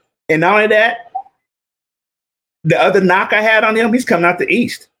cemented. And not only that, the other knock I had on him, he's coming out the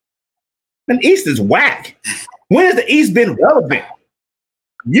East. And the East is whack. When has the East been relevant?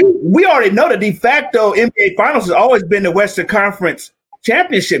 We already know the de facto NBA Finals has always been the Western Conference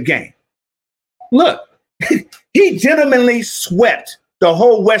championship game. Look, he gentlemanly swept the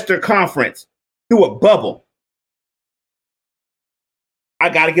whole Western Conference through a bubble. I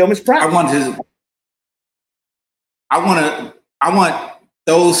got to give him his props. I want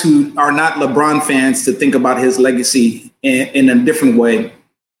those who are not LeBron fans to think about his legacy in a different way,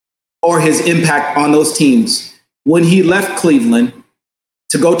 or his impact on those teams. When he left Cleveland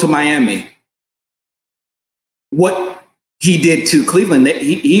to go to Miami, what he did to Cleveland,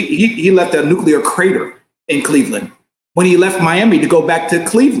 he left a nuclear crater in Cleveland. When he left Miami to go back to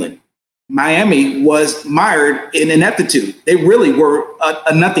Cleveland, Miami was mired in ineptitude. They really were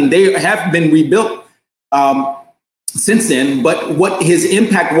a nothing. They have been rebuilt since then, but what his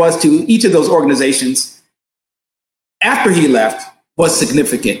impact was to each of those organizations after he left was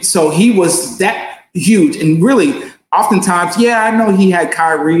significant. So he was that huge. And really, oftentimes, yeah, I know he had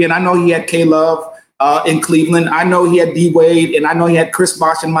Kyrie and I know he had K-Love in Cleveland. I know he had D-Wade and I know he had Chris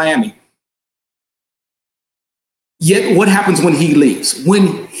Bosh in Miami. Yet what happens when he leaves?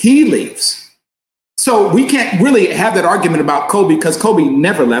 When he leaves. So we can't really have that argument about Kobe because Kobe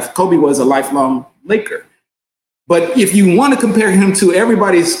never left. Kobe was a lifelong Laker. But if you want to compare him to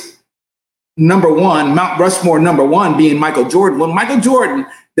everybody's number one, Mount Rushmore number one being Michael Jordan, when Michael Jordan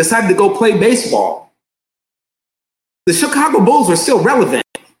decided to go play baseball, the Chicago Bulls were still relevant.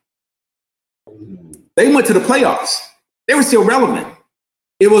 They went to the playoffs. They were still relevant.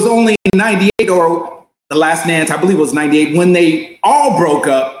 It was only in 98 or The Last Dance, I believe it was 98, when they all broke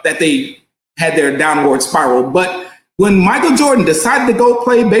up that they had their downward spiral. But when Michael Jordan decided to go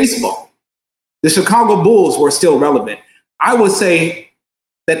play baseball, the Chicago Bulls were still relevant. I would say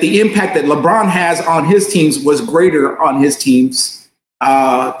that the impact that LeBron has on his teams was greater on his teams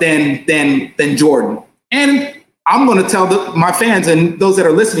than Jordan. And I'm going to tell my fans and those that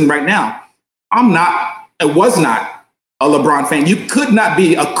are listening right now, I was not a LeBron fan. You could not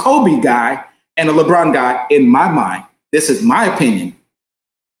be a Kobe guy and a LeBron guy in my mind. This is my opinion.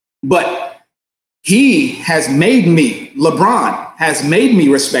 But he has made me, LeBron has made me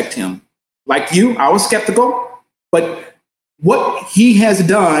respect him. Like you, I was skeptical, but what he has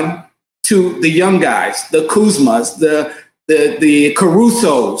done to the young guys, the Kuzmas, the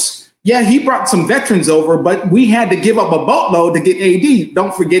Carusos, yeah, he brought some veterans over, but we had to give up a boatload to get AD.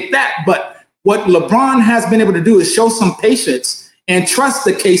 Don't forget that. But what LeBron has been able to do is show some patience and trust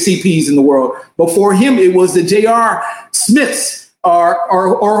the KCPs in the world. Before him, it was the J.R. Smiths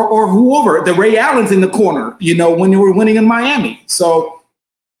or whoever, the Ray Allens in the corner, when they were winning in Miami. So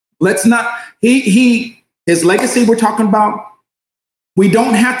let's not, his legacy we're talking about, we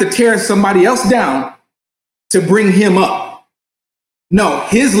don't have to tear somebody else down to bring him up. No,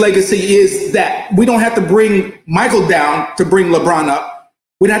 his legacy is that we don't have to bring Michael down to bring LeBron up.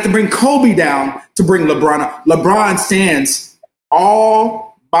 We don't have to bring Kobe down to bring LeBron up. LeBron stands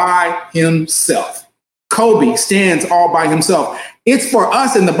all by himself. Kobe stands all by himself. It's for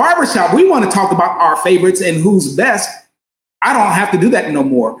us in the barbershop. We want to talk about our favorites and who's best. I don't have to do that no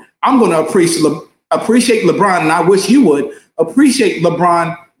more. I'm going to appreciate LeBron, and I wish you would appreciate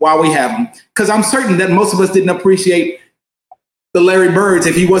LeBron while we have him. Because I'm certain that most of us didn't appreciate the Larry Birds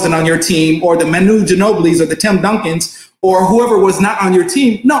if he wasn't on your team, or the Manu Ginobilis or the Tim Duncans or whoever was not on your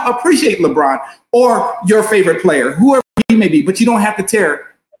team. No, appreciate LeBron or your favorite player, whoever he may be, but you don't have to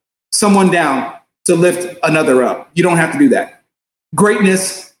tear someone down to lift another up. You don't have to do that.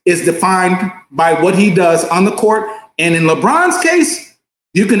 Greatness is defined by what he does on the court. And in LeBron's case,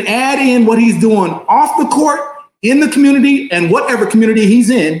 you can add in what he's doing off the court, in the community, and whatever community he's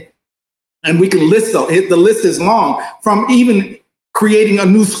in. And we can list the list is long, from even creating a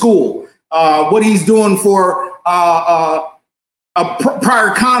new school, what he's doing for prior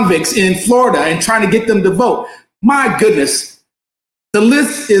convicts in Florida and trying to get them to vote. My goodness, the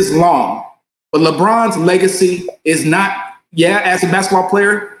list is long. But LeBron's legacy is not, as a basketball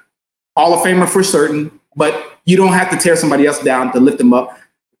player, Hall of Famer for certain, but you don't have to tear somebody else down to lift them up.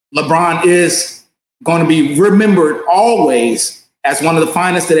 LeBron is going to be remembered always as one of the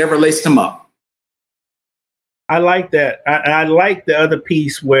finest that ever laced him up. I like that. I like the other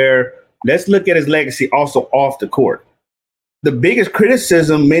piece where let's look at his legacy also off the court. The biggest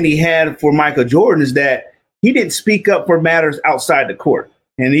criticism many had for Michael Jordan is that he didn't speak up for matters outside the court.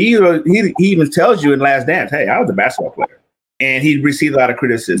 And he even tells you in Last Dance, hey, I was a basketball player. And he received a lot of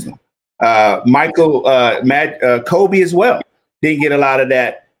criticism. Kobe as well didn't get a lot of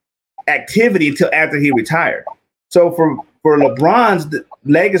that activity until after he retired. So for LeBron's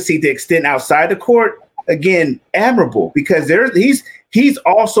legacy to extend outside the court, again, admirable, because he's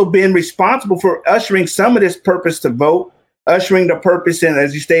also been responsible for ushering some of this purpose to vote, ushering the purpose in,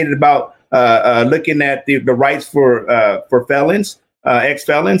 as you stated, about looking at the rights for felons,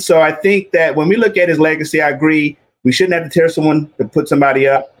 ex-felons. So I think that when we look at his legacy, I agree, we shouldn't have to tear someone to put somebody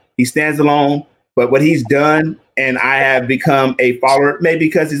up. He stands alone, but what he's done, and I have become a follower, maybe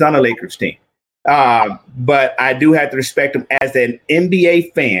because he's on a Lakers team. But I do have to respect him as an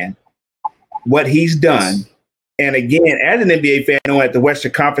NBA fan, what he's done. And again, as an NBA fan, knowing that the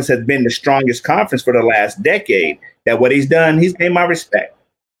Western Conference has been the strongest conference for the last decade, that what he's done, he's gained my respect.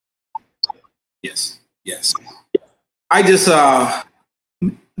 Yes. I just,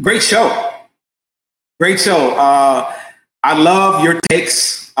 great show. I love your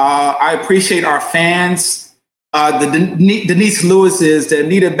takes. I appreciate our fans. The Denise Lewises, the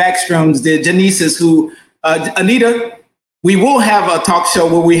Anita Backstroms, the Janices who, Anita, we will have a talk show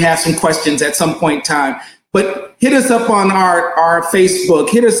where we have some questions at some point in time, but hit us up on our Facebook,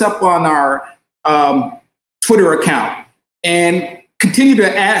 hit us up on our Twitter account, and continue to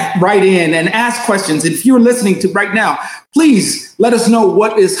write in and ask questions. If you're listening to right now, please let us know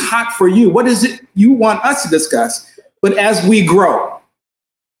what is hot for you. What is it you want us to discuss? But as we grow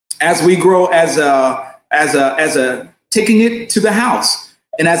as a taking it to the house,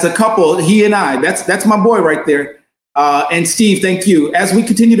 and as a couple, he and I, that's my boy right there. And Steve, thank you. As we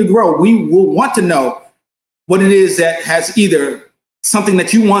continue to grow, we will want to know what it is that has either something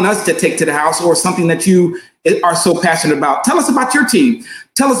that you want us to take to the house or something that you are so passionate about. Tell us about your team.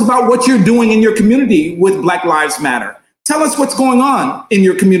 Tell us about what you're doing in your community with Black Lives Matter. Tell us what's going on in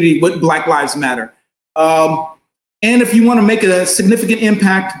your community with Black Lives Matter. And if you want to make a significant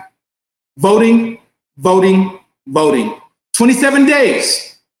impact, voting. 27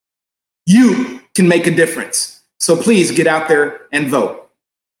 days, you can make a difference. So please get out there and vote.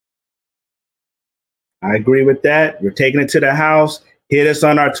 I agree with that. We're taking it to the house. Hit us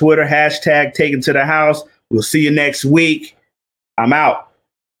on our Twitter, #TakeItToTheHouse. We'll see you next week. I'm out.